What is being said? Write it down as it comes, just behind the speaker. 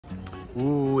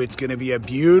Ooh, it's gonna be a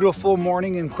beautiful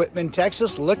morning in Quitman,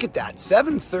 Texas. Look at that,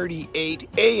 7:38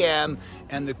 a.m.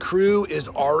 and the crew is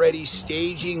already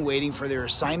staging, waiting for their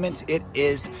assignments. It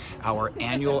is our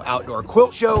annual outdoor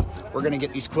quilt show. We're gonna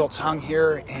get these quilts hung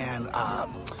here and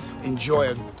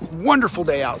enjoy a wonderful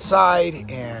day outside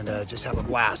and just have a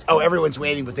blast. Oh, everyone's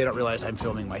waiting, but they don't realize I'm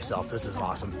filming myself. This is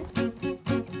awesome.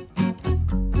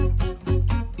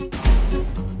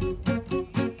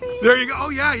 There you go. Oh,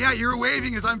 yeah, you were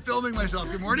waving as I'm filming myself.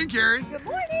 Good morning, Karen. Good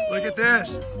morning. Look at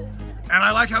this. And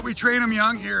I like how we train them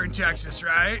young here in Texas,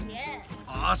 right? Yes.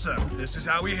 Awesome. This is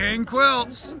how we hang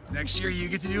quilts. Next year, you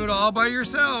get to do it all by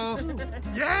yourself.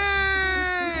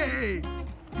 Yay!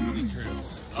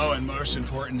 Oh, and most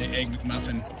important, the Egg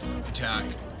McMuffin attack.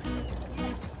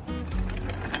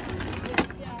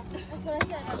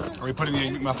 Are we putting the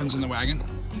Egg McMuffins in the wagon?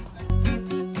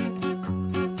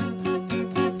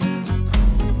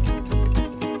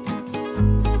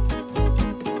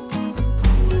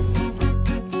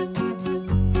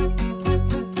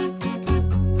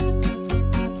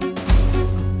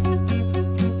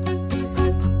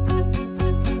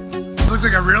 Looks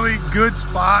like a really good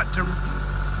spot to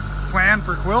plan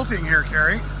for quilting here,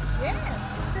 Carrie. Yeah.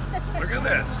 Look at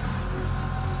this.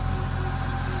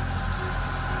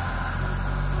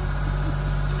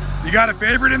 You got a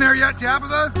favorite in there yet,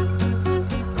 Tabitha?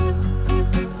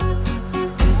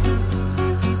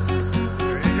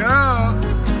 There you go.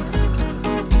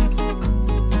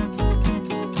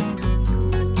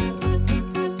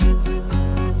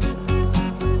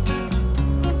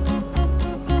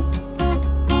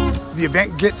 The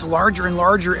event gets larger and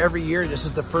larger every year. This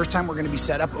is the first time we're going to be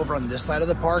set up over on this side of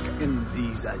the park in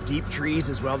these deep trees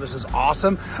as well. This is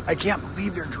awesome. I can't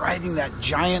believe they're driving that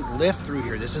giant lift through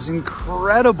here. This is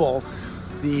incredible.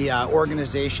 The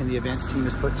organization, the events team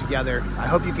has put together. I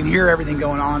hope you can hear everything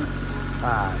going on.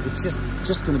 It's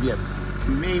just going to be an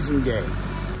amazing day.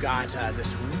 We've got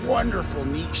this wonderful,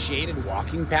 neat shaded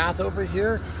walking path over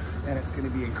here. And it's going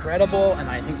to be incredible. And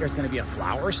I think there's going to be a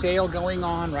flower sale going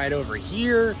on right over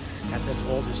here at this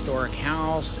old historic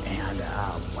house. And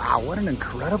wow, what an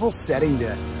incredible setting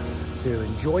to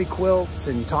enjoy quilts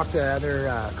and talk to other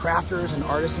crafters and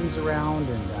artisans around.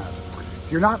 And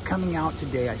if you're not coming out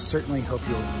today, I certainly hope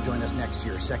you'll join us next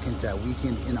year, second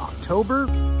weekend in October.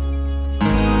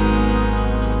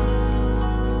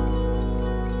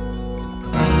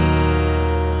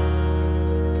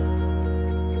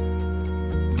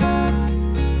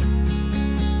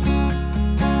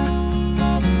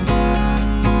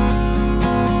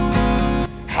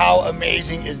 How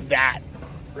amazing is that,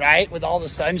 right? With all the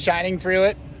sun shining through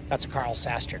it. That's a Carl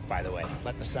Sastrick, by the way.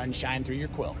 Let the sun shine through your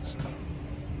quilts.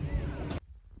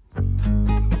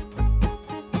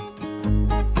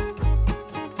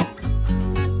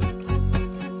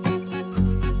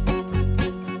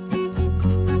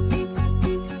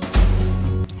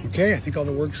 Okay, I think all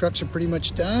the work trucks are pretty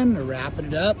much done. They're wrapping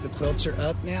it up. The quilts are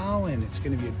up now, and it's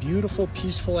going to be a beautiful,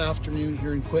 peaceful afternoon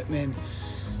here in Quitman.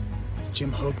 Jim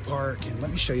Hogue Park, and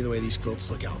let me show you the way these quilts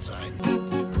look outside.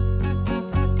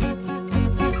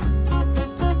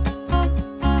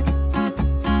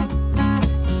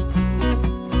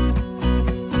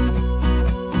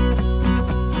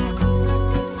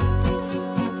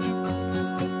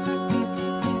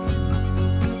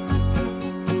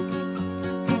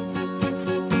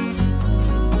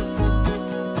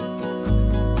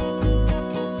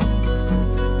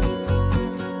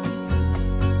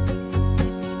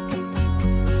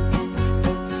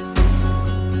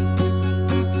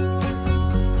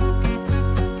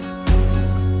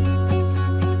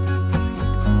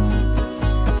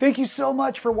 Thank you so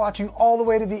much for watching all the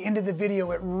way to the end of the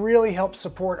video. It really helps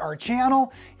support our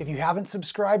channel. If you haven't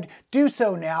subscribed, do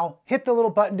so now. Hit the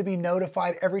little button to be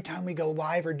notified every time we go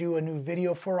live or do a new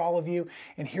video for all of you.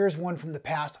 And here's one from the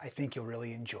past I think you'll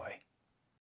really enjoy.